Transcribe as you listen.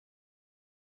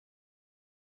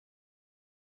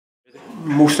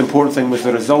Most important thing was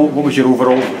the result. What was your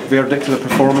overall verdict of the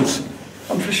performance?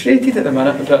 I'm frustrated at the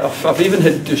minute, but I've even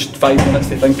had just 5 minutes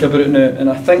to think about it now, and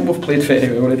I think we've played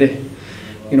very well already.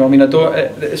 You know, I mean,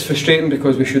 it's frustrating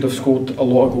because we should have scored a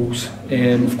lot of goals.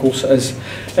 Of course it is,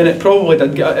 and it probably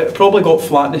did. It probably got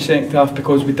flat in the second half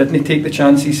because we didn't take the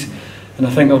chances, and I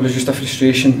think there was just a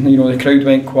frustration. You know, the crowd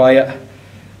went quiet,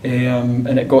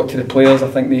 and it got to the players. I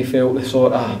think they felt the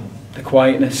sort of the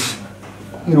quietness.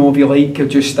 You know, if you like, of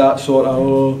just that sort of,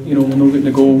 oh, you know, we're not getting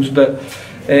the goals, but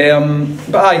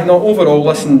aye, no, overall,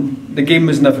 listen, the game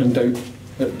was never in doubt.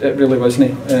 It really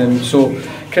wasn't. So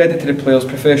credit to the players,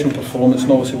 professional performance,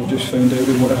 and obviously we've just found out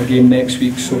we won't have a game next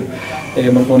week, so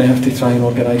we're going to have to try and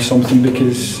organise something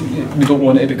because we don't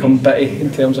want it to become bitty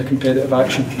in terms of competitive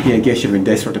action. Yeah, I guess you've been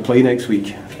desperate to play next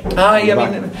week. Aye, I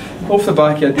mean, off the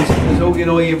back of a decent result, you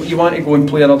know, you want to go and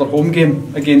play another home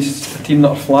game against a team that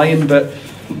are flying, but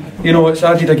you know, it's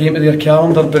added a game to their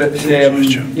calendar, but it's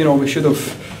you know, we should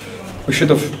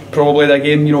have probably that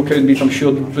game, you know, Cowdenbeath I'm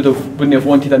sure wouldn't have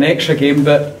wanted an extra game,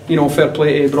 but you know, fair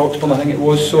play to Broxburn, I think it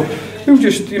was, so we'll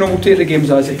just, you know, we'll take the games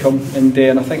as they come, and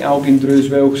I think Albion drew as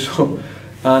well, so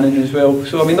Annan as well,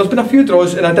 so I mean there's been a few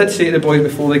draws, and I did say to the boys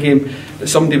before the game that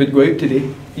somebody would go out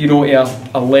today, you know, to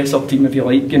a lesser team if you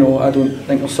like, you know, I don't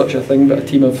think there's such a thing, but a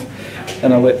team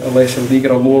in a lesser league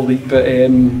or a lower league, but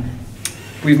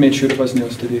we've made sure it wasn't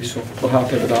us today, so we're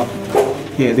happy with that.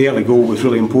 Yeah, the early goal was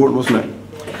really important, wasn't it?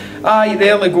 Aye,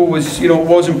 the early goal was, you know, it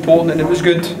was important and it was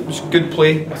good. It was good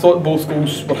play. I thought both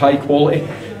goals were high quality,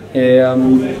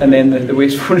 and then the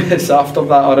wastefulness after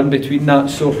that or in between that.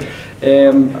 So,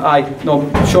 aye,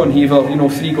 no, Sean Heaver, you know,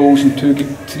 3 goals and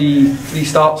three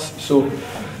starts. So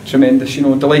tremendous. You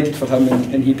know, delighted for him,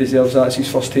 and he deserves that. It's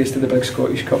his first taste of the big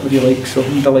Scottish Cup, if you like. So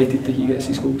I'm delighted that he gets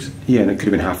his goals. Yeah, and it could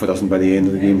have been half a dozen by the end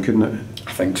of the game, couldn't it?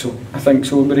 I think so. I think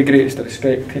so. With the greatest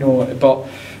respect, you know, but.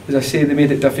 As I say, they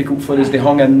made it difficult for us. They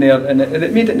hung in there, and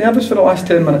it made it nervous for the last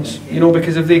 10 minutes. You know,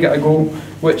 because if they get a goal,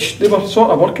 which they were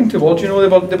sort of working towards, you know,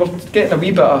 they were getting a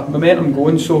wee bit of momentum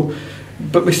going. So,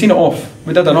 but we've seen it off.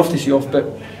 We did enough to see off. But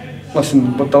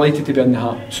listen, we're delighted to be in the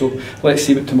hat. So let's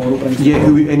see what tomorrow brings. Yeah,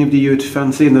 anybody you would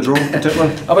fancy in the draw, in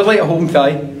particular? I would like a home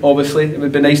tie. Obviously, it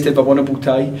would be nice to have a winnable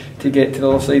tie to get to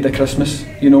the other side of Christmas.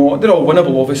 You know, they're all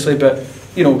winnable, obviously, but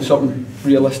you know, something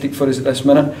realistic for us at this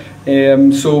minute.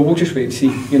 So we'll just wait and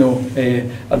see. You know,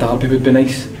 a derby would be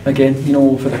nice again. You know,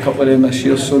 we've had a couple of them this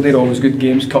year, so they're always good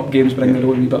games. Cup games bring their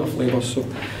own wee bit of flavour. So,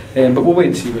 but we'll wait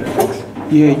and see what it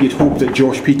brings. Yeah, you'd hope that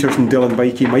Josh Peters and Dylan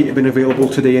Bikey might have been available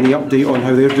today. Any update on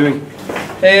how they're doing?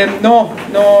 No,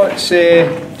 it's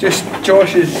just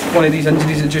Josh is one of these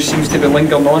injuries that just seems to be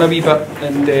lingering on a wee bit,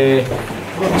 and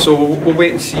so we'll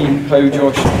wait and see how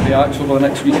Josh reacts over the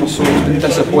next week or so. It's been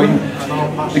disappointing.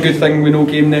 The good thing, we know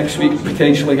game next week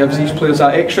potentially gives these players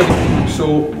that extra week,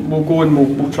 so we'll go and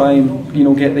we'll try and, you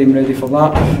know, get them ready for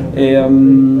that.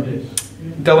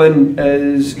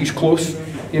 Dylan he's close.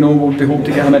 You know, we hope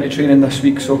to get him into training this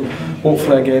week, so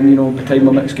hopefully again, you know, by the time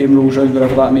our next game rolls around,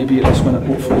 wherever that may be at this minute,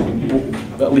 hopefully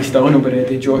at least Dylan will be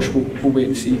ready. Josh, we'll wait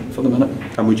and see for the minute.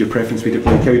 And would your preference be to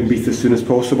play Cowdenbeath as soon as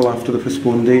possible after the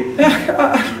postponed date?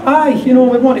 Aye, you know,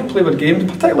 we want to play with games,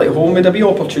 particularly at home. We had a wee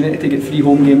opportunity to get 3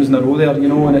 home games in a row there, you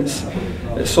know, and it's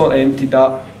sort of emptied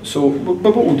that. So,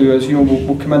 but what we'll do is, you know,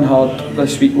 we'll come in hard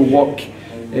this week, we'll work,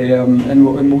 and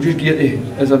we'll just gear to,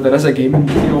 as if there is a game,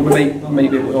 you know, we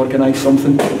might be able to organise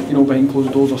something, you know, behind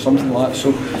closed doors or something like that.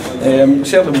 So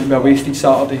certainly won't be a wasted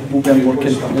Saturday. We'll be in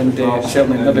working, and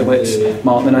certainly maybe lets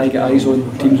Martin and I get eyes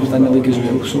on teams within the league as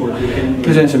well. So it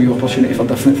presents a wee opportunity for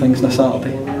different things on a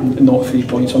Saturday, and not 3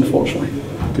 points, unfortunately.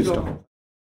 Good stuff.